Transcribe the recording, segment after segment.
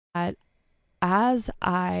that as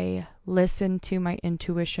I listen to my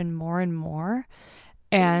intuition more and more,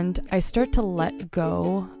 and I start to let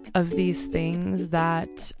go of these things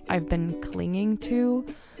that I've been clinging to,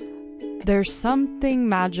 there's something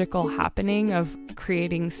magical happening of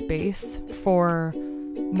creating space for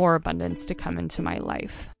more abundance to come into my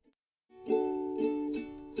life.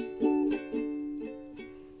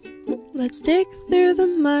 Let's dig through the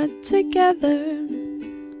mud together.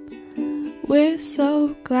 We're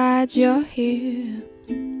so glad you're here.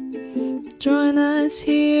 Join us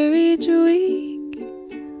here each week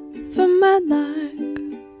for Mudlark.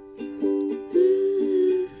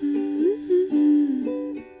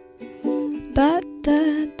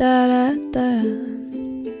 Ba-da-da-da-da.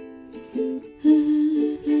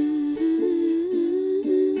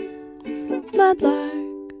 Mudlark.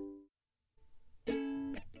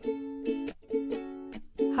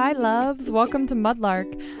 Hi loves, welcome to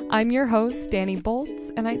Mudlark. I'm your host, Dani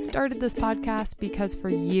Bolts, and I started this podcast because for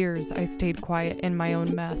years I stayed quiet in my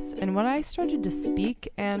own mess. And when I started to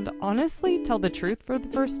speak and honestly tell the truth for the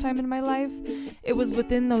first time in my life, it was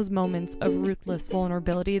within those moments of ruthless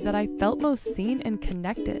vulnerability that I felt most seen and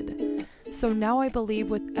connected. So now I believe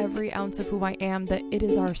with every ounce of who I am that it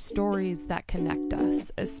is our stories that connect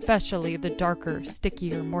us, especially the darker,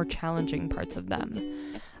 stickier, more challenging parts of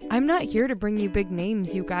them. I'm not here to bring you big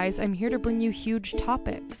names, you guys. I'm here to bring you huge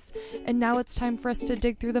topics. And now it's time for us to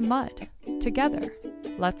dig through the mud together.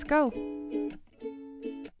 Let's go.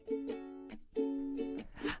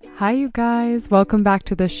 Hi, you guys. Welcome back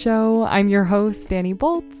to the show. I'm your host, Dani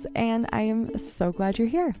Bolts, and I am so glad you're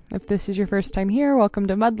here. If this is your first time here, welcome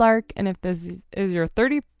to Mudlark. And if this is your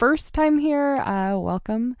 31st time here,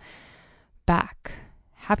 welcome back.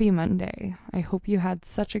 Happy Monday. I hope you had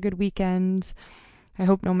such a good weekend. I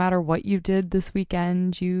hope no matter what you did this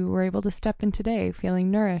weekend, you were able to step in today feeling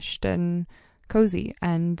nourished and cozy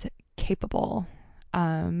and capable.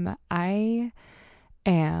 I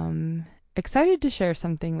am excited to share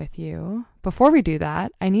something with you. Before we do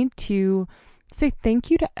that, I need to say thank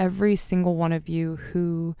you to every single one of you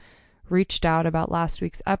who reached out about last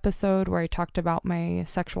week's episode where I talked about my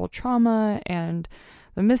sexual trauma and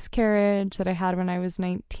the miscarriage that I had when I was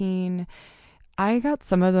 19. I got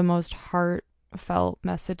some of the most heartfelt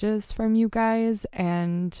messages from you guys,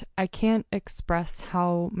 and I can't express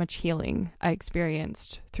how much healing I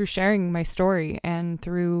experienced through sharing my story and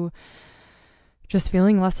through just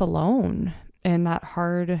feeling less alone in that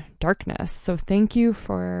hard darkness. So thank you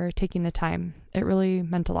for taking the time. It really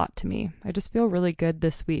meant a lot to me. I just feel really good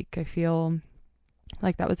this week. I feel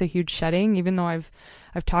like that was a huge shedding, even though I've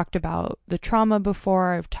talked about the trauma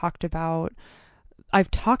before. I've talked about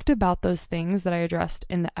those things that I addressed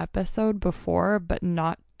in the episode before, but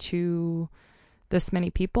not to this many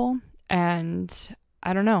people. And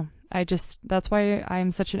I don't know. That's why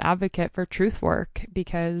I'm such an advocate for truth work,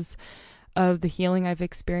 because of the healing I've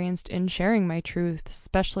experienced in sharing my truth,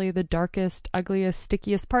 especially the darkest, ugliest,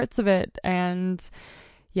 stickiest parts of it. And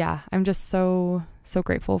yeah, I'm just so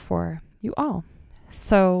grateful for you all.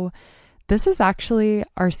 So this is actually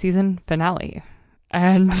our season finale.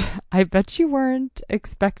 And I bet you weren't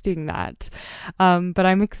expecting that. But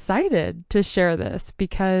I'm excited to share this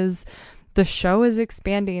because the show is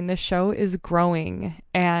expanding. The show is growing.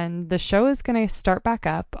 And the show is going to start back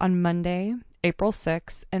up on Monday, April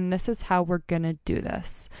 6th. And this is how we're going to do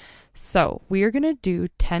this. So we are going to do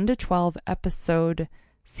 10 to 12 episode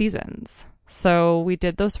seasons. So we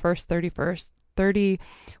did those first 31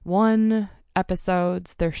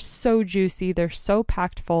 episodes. They're so juicy. They're so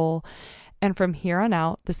packed full. And from here on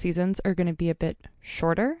out, the seasons are going to be a bit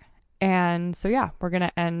shorter. And so, yeah, we're going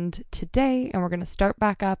to end today and we're going to start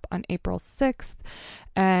back up on April 6th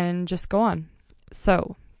and just go on.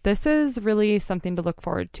 So this is really something to look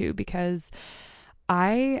forward to because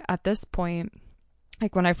at this point,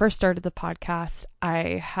 like when I first started the podcast,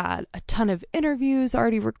 I had a ton of interviews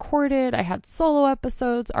already recorded. I had solo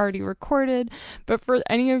episodes already recorded. But for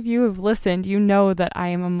any of you who've listened, you know that I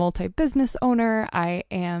am a multi-business owner. I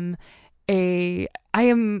am a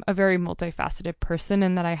very multifaceted person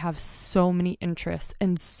in that I have so many interests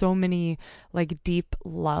and so many like deep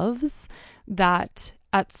loves that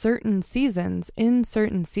in certain seasons,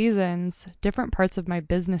 different parts of my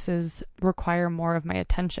businesses require more of my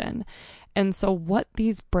attention. And so what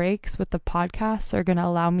these breaks with the podcasts are going to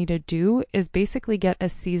allow me to do is basically get a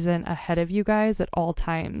season ahead of you guys at all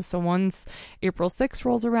times. So once April 6th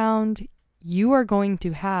rolls around, you are going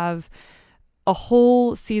to have a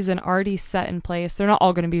whole season already set in place. They're not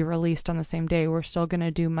all going to be released on the same day. We're still going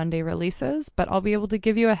to do Monday releases, but I'll be able to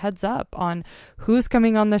give you a heads up on who's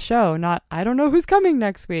coming on the show. Not, I don't know who's coming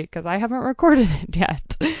next week because I haven't recorded it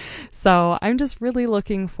yet. So I'm just really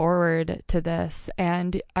looking forward to this,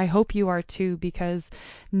 and I hope you are too, because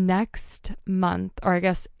next month, or I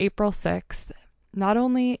guess April 6th, not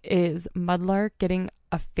only is Mudlark getting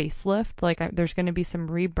a facelift, like there's going to be some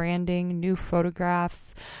rebranding, new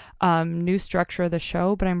photographs, new structure of the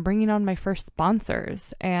show, but I'm bringing on my first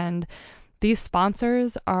sponsors, and these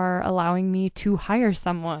sponsors are allowing me to hire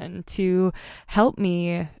someone to help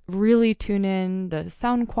me really tune in the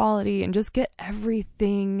sound quality and just get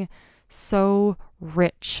everything so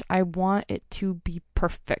rich. I want it to be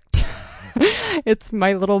perfect. It's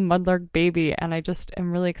my little Mudlark baby, and I just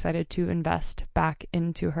am really excited to invest back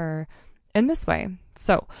into her in this way.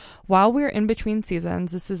 So while we're in between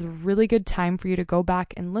seasons, this is a really good time for you to go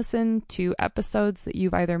back and listen to episodes that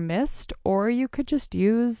you've either missed, or you could just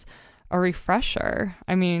use a refresher.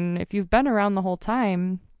 I mean, if you've been around the whole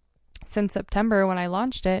time since September when I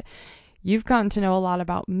launched it, you've gotten to know a lot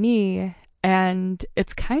about me, and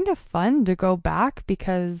it's kind of fun to go back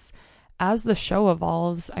because as the show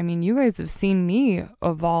evolves, I mean, you guys have seen me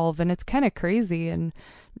evolve, and it's kind of crazy. And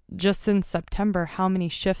just since September, how many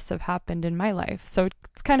shifts have happened in my life. So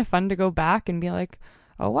it's kind of fun to go back and be like,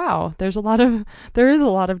 oh wow, there is a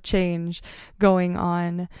lot of change going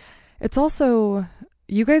on. It's also,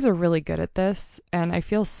 you guys are really good at this, and I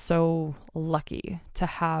feel so lucky to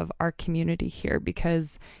have our community here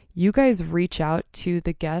because you guys reach out to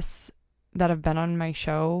the guests that have been on my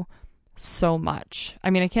show so much. I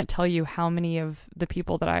mean, I can't tell you how many of the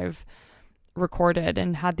people that I've recorded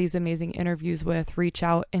and had these amazing interviews with reach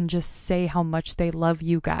out and just say how much they love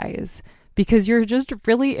you guys because you're just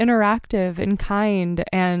really interactive and kind.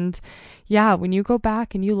 And yeah, when you go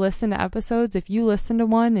back and you listen to episodes, if you listen to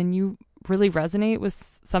one and you really resonate with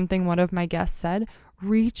something one of my guests said,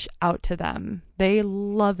 reach out to them. They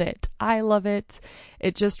love it. I love it.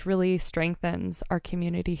 It just really strengthens our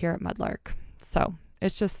community here at Mudlark. So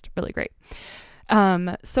it's just really great.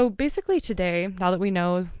 So basically today, now that we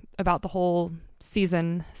know about the whole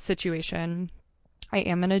season situation, I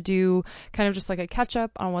am going to do kind of just like a catch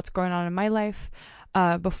up on what's going on in my life.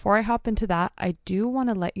 Before I hop into that, I do want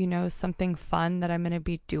to let you know something fun that I'm going to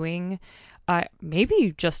be doing,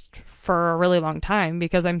 maybe just for a really long time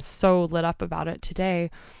because I'm so lit up about it today.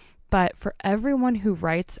 But for everyone who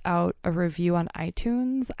writes out a review on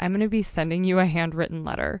iTunes, I'm going to be sending you a handwritten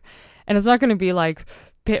letter. And it's not going to be like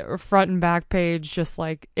front and back page, just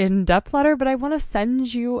like in-depth letter, but I want to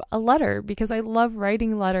send you a letter because I love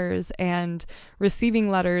writing letters, and receiving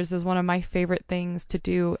letters is one of my favorite things to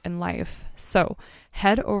do in life. So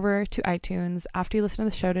head over to iTunes after you listen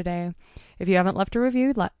to the show today, if you haven't left a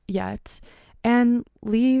review yet, and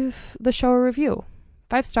leave the show a review.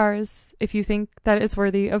 5 stars if you think that it's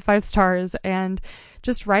worthy of 5 stars, and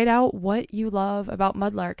just write out what you love about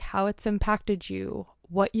Mudlark, how it's impacted you,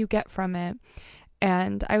 what you get from it.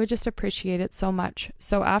 And I would just appreciate it so much.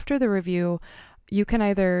 So after the review, you can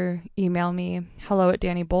either email me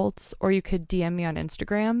hello@DaniBoltz, or you could DM me on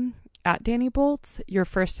Instagram @DaniBoltz, your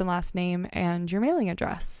first and last name and your mailing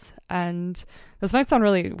address. And this might sound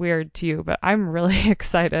really weird to you, but I'm really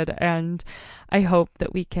excited, and I hope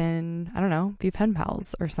that we can, I don't know, be pen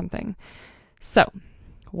pals or something. So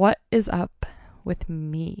what is up with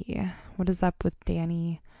me? What is up with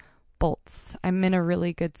Dani Boltz? I'm in a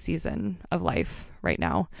really good season of life right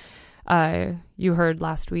now. You heard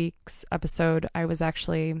last week's episode, I was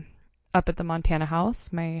actually up at the Montana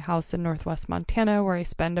house, my house in Northwest Montana, where I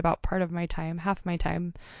spend about part of my time, half my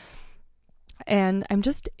time. And I'm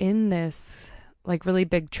just in this like really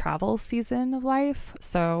big travel season of life.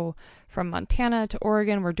 So from Montana to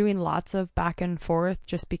Oregon, we're doing lots of back and forth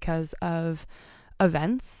just because of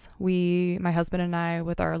events. My husband and I,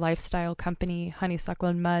 with our lifestyle company, Honeysuckle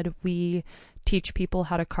and Mud, we teach people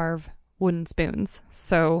how to carve wooden spoons.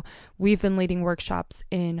 So we've been leading workshops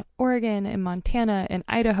in Oregon and Montana and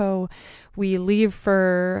Idaho. We leave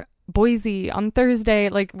for Boise on Thursday.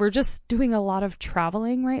 Like, we're just doing a lot of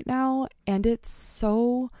traveling right now, and it's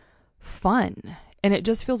so fun. And it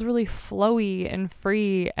just feels really flowy and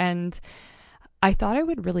free. And I thought I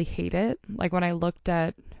would really hate it. Like, when I looked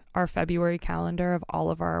at our February calendar of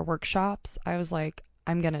all of our workshops, I was like,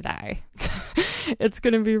 I'm going to die. It's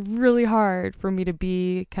going to be really hard for me to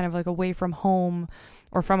be kind of like away from home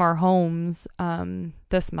or from our homes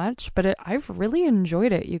this much. But I've really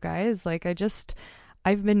enjoyed it, you guys. Like,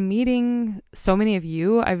 I've been meeting so many of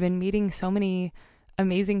you. I've been meeting so many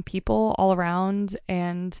amazing people all around.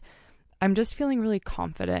 And I'm just feeling really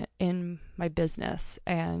confident in my business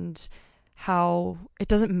and how it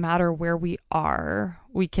doesn't matter where we are.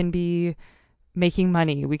 We can be making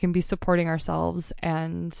money, we can be supporting ourselves.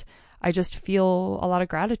 And I just feel a lot of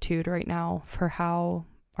gratitude right now for how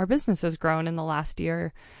our business has grown in the last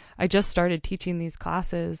year. I just started teaching these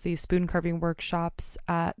classes, these spoon carving workshops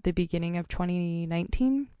at the beginning of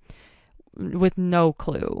 2019 with no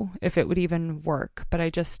clue if it would even work. But I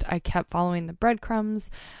kept following the breadcrumbs.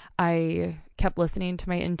 I kept listening to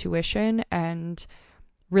my intuition and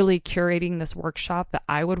really curating this workshop that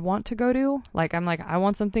I would want to go to. I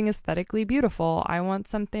want something aesthetically beautiful. I want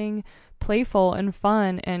something playful and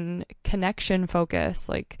fun and connection focused,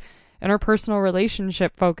 like interpersonal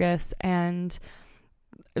relationship focus. And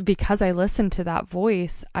because I listened to that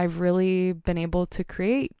voice, I've really been able to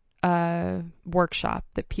create a workshop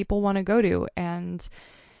that people want to go to. And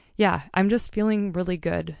yeah, I'm just feeling really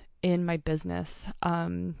good in my business.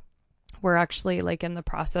 We're actually in the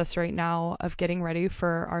process right now of getting ready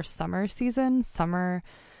for our summer season. Summer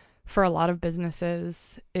for a lot of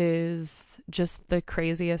businesses is just the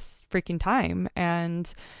craziest freaking time.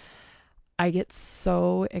 And I get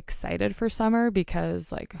so excited for summer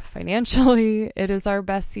because financially it is our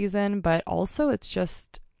best season, but also it's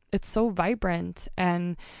so vibrant.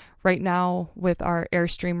 And right now with our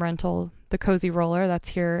Airstream rental, the Cozy Roller that's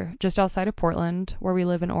here just outside of Portland where we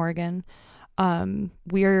live in Oregon,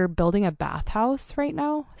 we're building a bathhouse right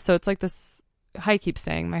now. So it's this, I keep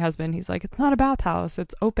saying, my husband, he's like, it's not a bathhouse,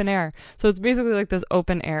 it's open air. So it's basically this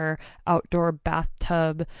open air outdoor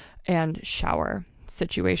bathtub and shower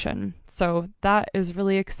situation. So that is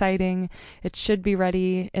really exciting. It should be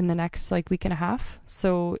ready in the next week and a half.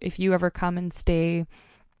 So if you ever come and stay,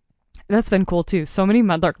 that's been cool too. So many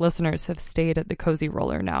Mudlark listeners have stayed at the Cozy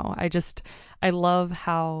Roller now. I love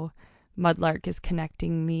how Mudlark is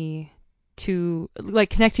connecting me to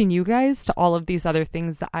connecting you guys to all of these other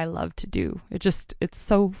things that I love to do. It's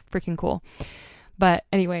so freaking cool. But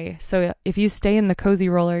anyway, so if you stay in the Cozy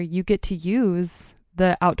Roller, you get to use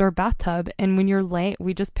the outdoor bathtub. And when you're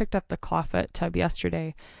we just picked up the clawfoot tub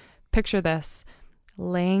yesterday. Picture this,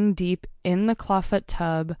 laying deep in the clawfoot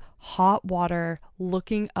tub, hot water,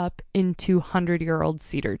 looking up into 100-year-old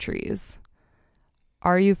cedar trees.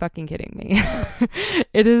 Are you fucking kidding me?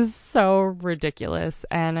 It is so ridiculous.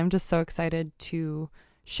 And I'm just so excited to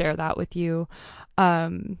share that with you.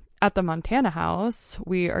 At the Montana house,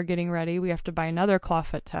 we are getting ready. We have to buy another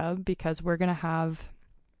clawfoot tub because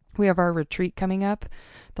we have our retreat coming up,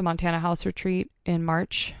 the Montana house retreat in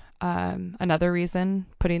March. Another reason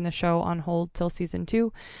putting the show on hold till season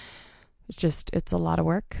 2. It's a lot of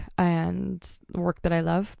work and work that I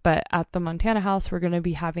love. But at the Montana house, we're going to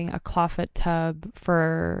be having a clawfoot tub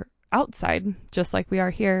for outside, just like we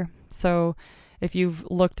are here. So if you've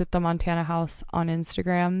looked at the Montana house on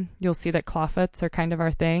Instagram, you'll see that clawfoots are kind of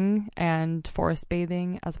our thing, and forest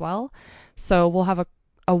bathing as well. So we'll have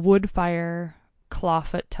a wood fire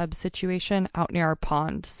clawfoot tub situation out near our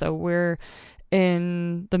pond. So we're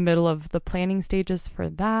in the middle of the planning stages for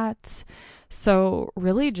that. So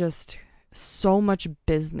really just so much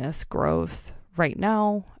business growth right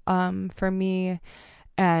now for me.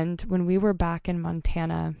 And when we were back in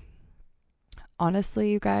Montana, honestly,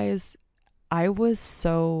 you guys, I was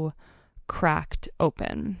so cracked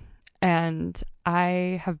open, and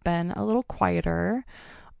I have been a little quieter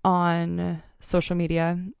on social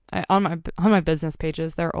media. On my business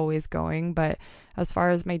pages, they're always going, but as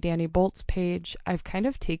far as my Dani Bolts page, I've kind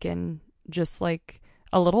of taken just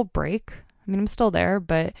a little break. I mean, I'm still there,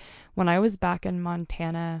 but when I was back in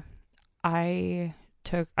Montana, I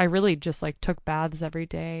really just took baths every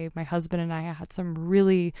day. My husband and I had some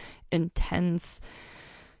really intense,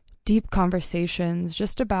 deep conversations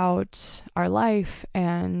just about our life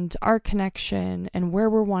and our connection and where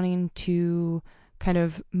we're wanting to kind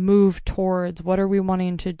of move towards, what are we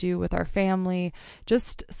wanting to do with our family,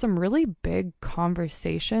 just some really big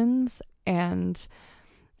conversations. And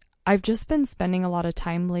I've just been spending a lot of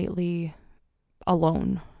time lately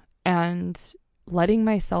alone and letting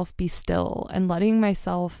myself be still and letting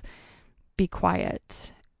myself be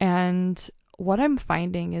quiet. And what I'm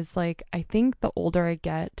finding is I think the older I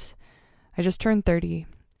get, I just turned 30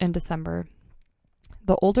 in December.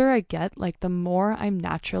 The older I get, the more I'm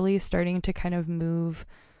naturally starting to kind of move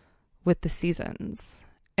with the seasons.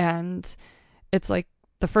 And it's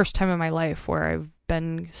the first time in my life where I've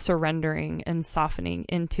been surrendering and softening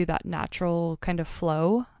into that natural kind of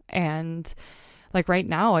flow. And right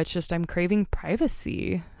now, it's just I'm craving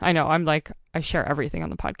privacy. I know I share everything on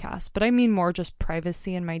the podcast, but I mean more just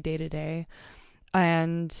privacy in my day-to-day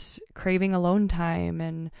and craving alone time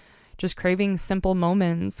and just craving simple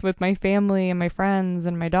moments with my family and my friends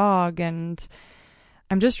and my dog. And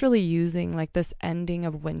I'm just really using like this ending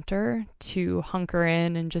of winter to hunker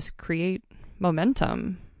in and just create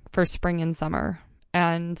momentum for spring and summer.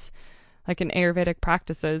 And like in Ayurvedic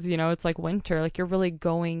practices, you know, it's like winter, like you're really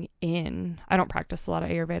going in. I don't practice a lot of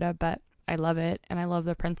Ayurveda, but I love it and I love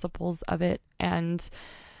the principles of it. And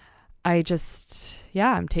I just,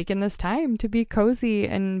 I'm taking this time to be cozy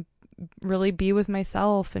and really be with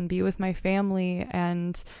myself and be with my family.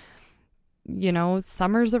 And you know,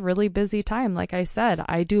 summer's a really busy time. Like I said,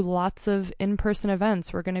 I do lots of in-person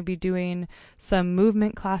events. We're going to be doing some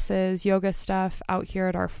movement classes, yoga stuff out here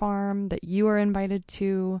at our farm that you are invited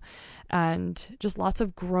to, and just lots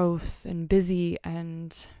of growth and busy.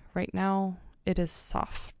 And right now it is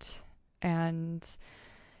soft. And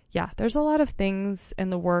there's a lot of things in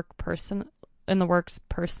the works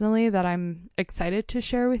personally that I'm excited to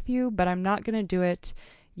share with you, but I'm not going to do it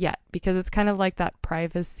yet because it's kind of like that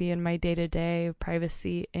privacy in my day-to-day,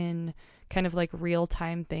 privacy in kind of like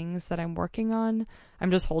real-time things that I'm working on.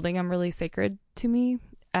 I'm just holding them really sacred to me,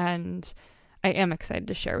 and I am excited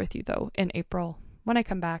to share with you though in April when I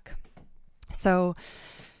come back. So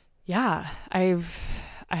I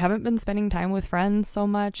haven't been spending time with friends so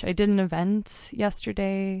much. I did an event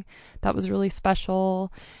yesterday that was really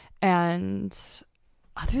special, and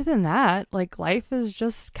other than that, like life is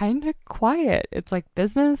just kind of quiet. It's like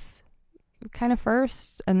business kind of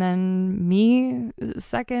first, and then me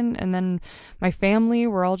second, and then my family.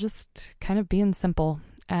 We're all just kind of being simple,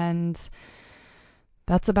 and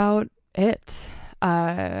that's about it.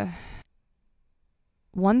 One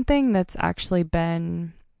thing that's actually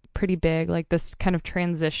been pretty big, like this kind of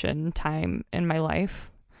transition time in my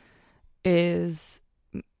life, is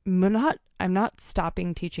I'm not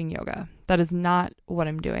stopping teaching yoga. That is not what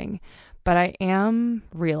I'm doing. But I am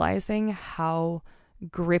realizing how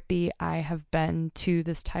grippy I have been to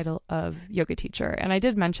this title of yoga teacher. And I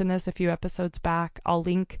did mention this a few episodes back. I'll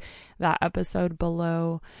link that episode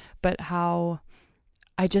below. But how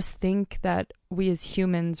I just think that we as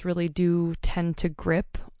humans really do tend to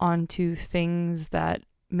grip onto things that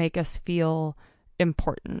make us feel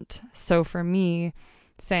important. So for me,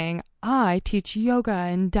 saying, I teach yoga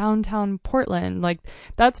in downtown Portland, like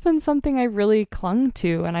that's been something I really clung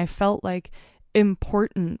to, and I felt like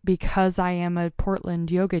important because I am a Portland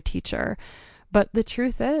yoga teacher. But the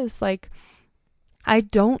truth is, like, I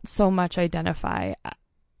don't so much identify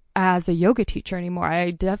as a yoga teacher anymore.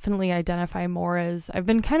 I definitely identify more as, I've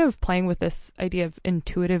been kind of playing with this idea of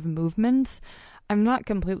intuitive movement. I'm not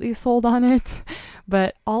completely sold on it,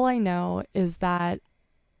 but all I know is that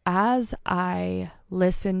as I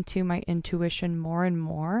listen to my intuition more and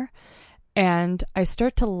more, and I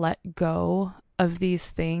start to let go of these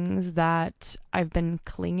things that I've been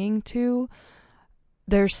clinging to,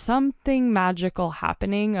 there's something magical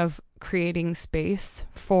happening of creating space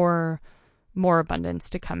for more abundance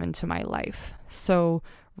to come into my life. So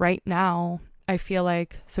right now, I feel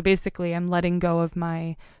like, so basically I'm letting go of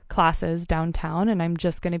my classes downtown, and I'm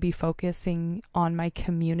just going to be focusing on my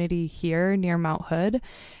community here near Mount Hood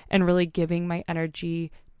and really giving my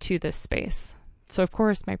energy to this space. So of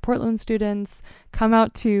course my Portland students come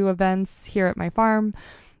out to events here at my farm,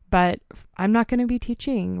 but I'm not going to be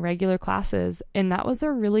teaching regular classes. And that was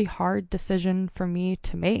a really hard decision for me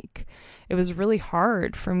to make. It was really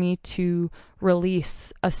hard for me to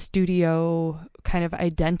release a studio kind of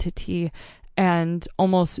identity and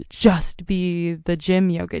almost just be the gym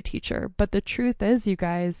yoga teacher. But the truth is, you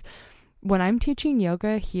guys, when I'm teaching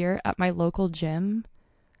yoga here at my local gym,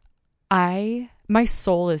 my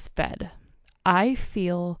soul is fed. I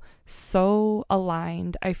feel so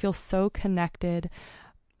aligned. I feel so connected.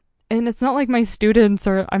 And it's not like my students,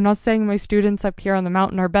 or I'm not saying my students up here on the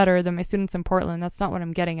mountain are better than my students in Portland. That's not what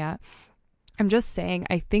I'm getting at. I'm just saying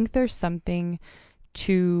I think there's something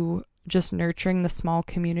to just nurturing the small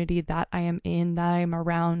community that I am in, that I am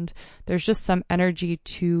around. There's just some energy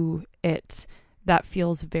to it that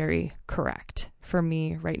feels very correct for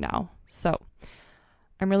me right now. So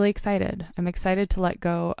I'm really excited. I'm excited to let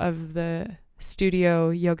go of the studio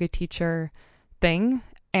yoga teacher thing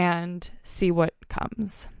and see what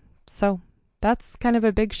comes. So that's kind of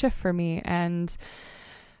a big shift for me. And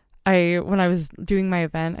when I was doing my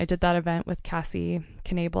event, I did that event with Cassie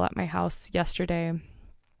Knable at my house yesterday.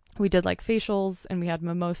 We did like facials and we had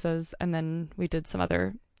mimosas, and then we did some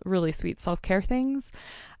other really sweet self-care things.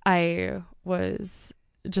 I was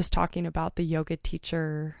just talking about the yoga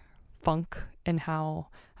teacher funk and how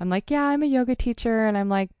I'm like, yeah, I'm a yoga teacher. And I'm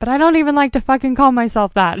like, but I don't even like to fucking call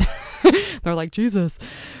myself that. They're like, Jesus.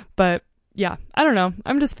 But yeah, I don't know.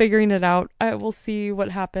 I'm just figuring it out. I will see what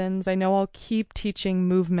happens. I know I'll keep teaching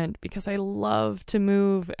movement because I love to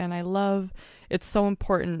move, and it's so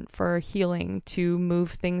important for healing to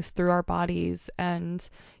move things through our bodies. And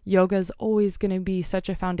yoga is always going to be such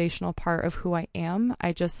a foundational part of who I am.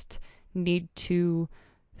 I just need to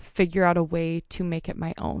figure out a way to make it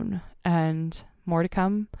my own, and more to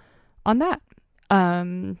come on that.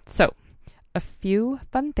 So a few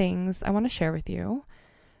fun things I want to share with you.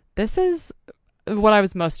 This is what I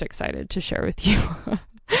was most excited to share with you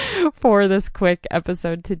for this quick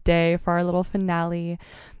episode today for our little finale.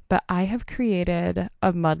 But I have created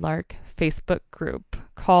a Mudlark Facebook group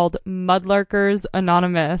called Mudlarkers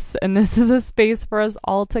Anonymous, and this is a space for us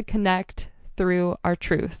all to connect through our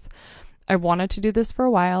truth. I wanted to do this for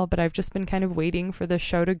a while, but I've just been kind of waiting for the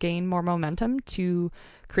show to gain more momentum to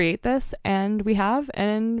create this, and we have,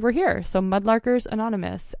 and we're here. So Mudlarkers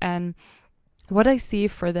Anonymous, and what I see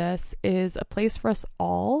for this is a place for us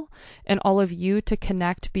all and all of you to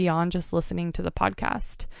connect beyond just listening to the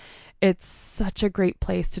podcast. It's such a great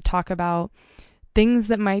place to talk about things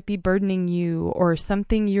that might be burdening you or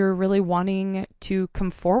something you're really wanting to come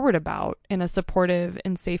forward about in a supportive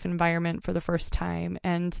and safe environment for the first time.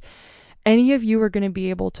 And any of you are going to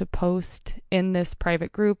be able to post in this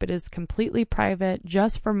private group. It is completely private,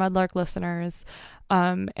 just for Mudlark listeners.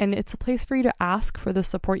 And it's a place for you to ask for the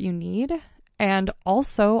support you need, and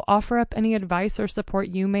also offer up any advice or support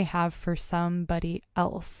you may have for somebody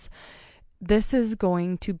else. This is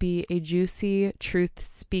going to be a juicy,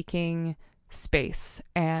 truth-speaking space.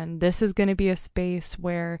 And this is going to be a space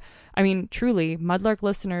where, I mean, truly, Mudlark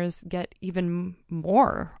listeners get even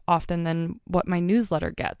more often than what my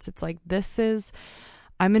newsletter gets. It's like,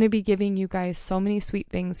 I'm going to be giving you guys so many sweet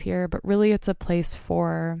things here, but really it's a place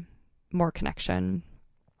for more connection.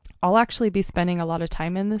 I'll actually be spending a lot of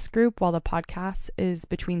time in this group while the podcast is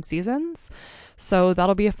between seasons. So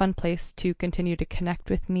that'll be a fun place to continue to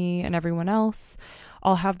connect with me and everyone else.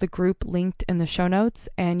 I'll have the group linked in the show notes,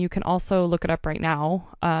 and you can also look it up right now,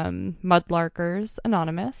 Mudlarkers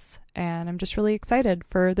Anonymous. And I'm just really excited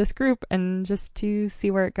for this group and just to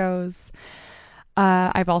see where it goes.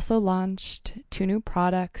 I've also launched 2 new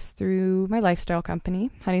products through my lifestyle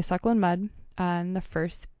company, Honeysuckle and Mud, and the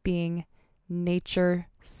first being Nature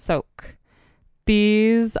Soak.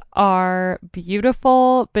 These are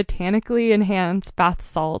beautiful, botanically enhanced bath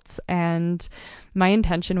salts, and my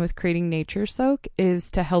intention with creating Nature Soak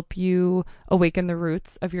is to help you awaken the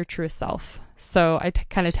roots of your truest self. So I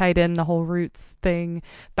kind of tied in the whole roots thing,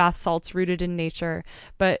 bath salts rooted in nature,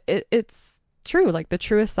 but it's true, like the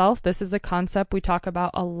truest self. This is a concept we talk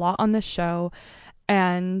about a lot on this show,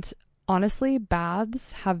 and honestly,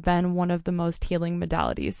 baths have been one of the most healing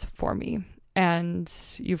modalities for me. And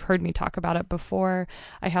you've heard me talk about it before.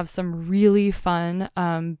 I have some really fun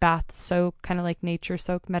bath soak, kind of like Nature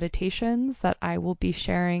Soak meditations that I will be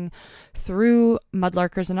sharing through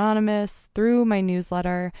Mudlarkers Anonymous, through my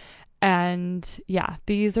newsletter. And yeah,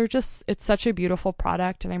 these are it's such a beautiful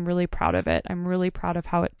product, and I'm really proud of it. I'm really proud of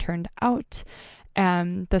how it turned out.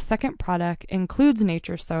 And the second product includes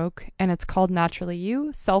Nature Soak, and it's called Naturally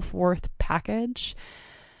You Self-Worth Package.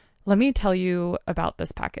 Let me tell you about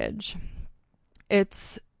this package.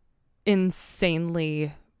 It's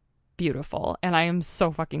insanely beautiful, and I am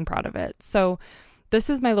so fucking proud of it. So this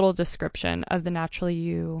is my little description of the Naturally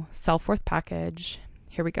You Self-Worth Package.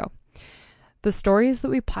 Here we go. The stories that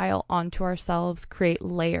we pile onto ourselves create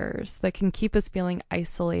layers that can keep us feeling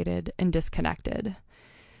isolated and disconnected.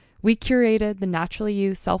 We curated the Naturally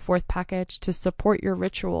You Self-Worth Package to support your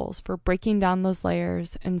rituals for breaking down those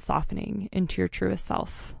layers and softening into your truest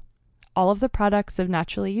self. All of the products of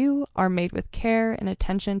Naturally You are made with care and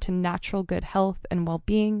attention to natural good health and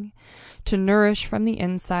well-being, to nourish from the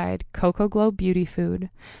inside Cocoa Glow beauty food,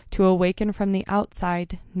 to awaken from the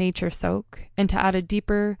outside Nature Soak, and to add a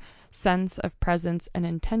deeper sense of presence and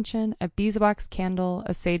intention, a beeswax candle,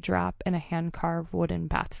 a sage wrap, and a hand-carved wooden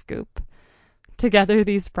bath scoop. Together,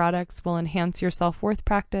 these products will enhance your self-worth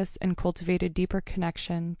practice and cultivate a deeper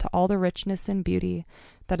connection to all the richness and beauty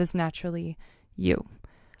that is naturally you.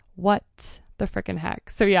 What the frickin' heck?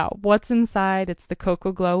 So yeah, what's inside? It's the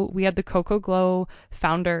Cocoa Glow. We had the Cocoa Glow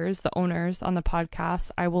founders, the owners, on the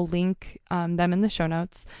podcast. I will link them in the show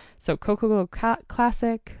notes. So Cocoa Glow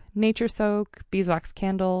Classic, Nature Soak, beeswax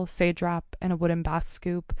candle, sage wrap, and a wooden bath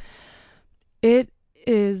scoop. It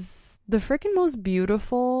is the freaking most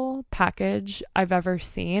beautiful package I've ever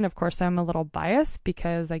seen. Of course, I'm a little biased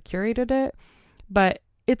because I curated it, but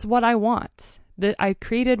it's what I want. That I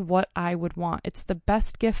created what I would want. It's the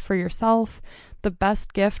best gift for yourself, the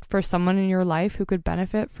best gift for someone in your life who could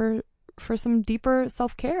benefit for some deeper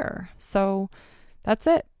self-care. So that's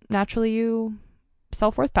it. Naturally You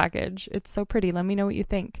self-worth package. It's so pretty. Let me know what you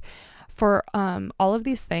think. For all of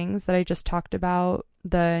these things that I just talked about,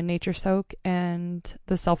 the Nature Soak and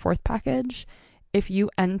the self-worth package, if you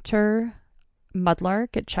enter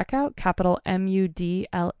Mudlark at checkout, capital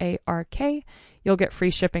MUDLARK, you'll get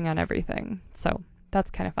free shipping on everything. So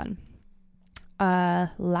that's kind of fun.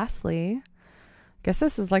 Lastly, I guess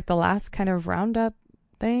this is like the last kind of roundup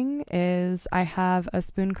thing, is I have a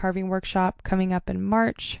spoon carving workshop coming up in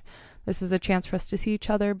March. This is a chance for us to see each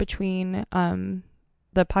other between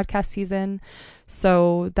the podcast season.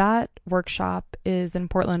 So that workshop is in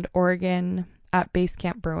Portland, Oregon at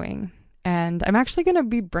Basecamp Brewing. And I'm actually going to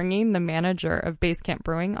be bringing the manager of Basecamp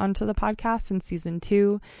Brewing onto the podcast in season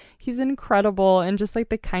 2. He's incredible and just like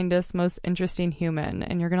the kindest, most interesting human,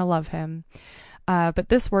 and you're going to love him. But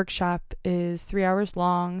this workshop is 3 hours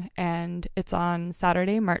long, and it's on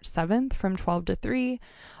Saturday, March 7th from 12 to 3.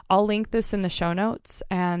 I'll link this in the show notes,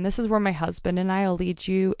 and this is where my husband and I will lead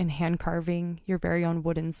you in hand carving your very own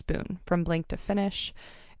wooden spoon from blank to finish.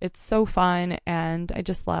 It's so fun, and I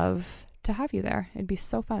just love to have you there. It'd be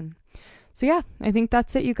so fun. So yeah, I think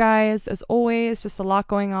that's it, you guys. As always, just a lot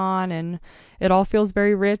going on, and it all feels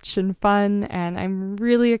very rich and fun, and I'm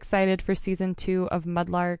really excited for season 2 of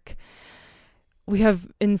Mudlark. We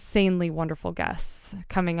have insanely wonderful guests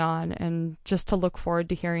coming on, and just to look forward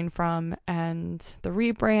to hearing from, and the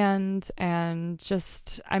rebrand, and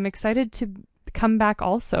just I'm excited to come back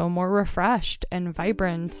also more refreshed and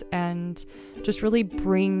vibrant, and just really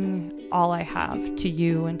bring all I have to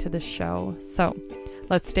you and to this show. So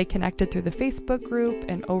let's stay connected through the Facebook group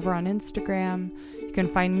and over on Instagram. You can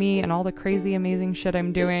find me and all the crazy, amazing shit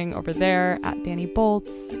I'm doing over there at Dani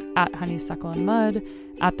Bolts, at Honeysuckle and Mud,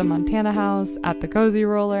 at the Montana House, at the Cozy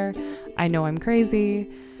Roller. I know I'm crazy.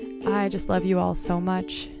 I just love you all so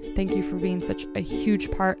much. Thank you for being such a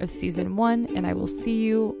huge part of season 1, and I will see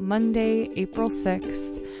you Monday, April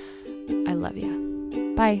 6th. I love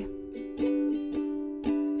you. Bye.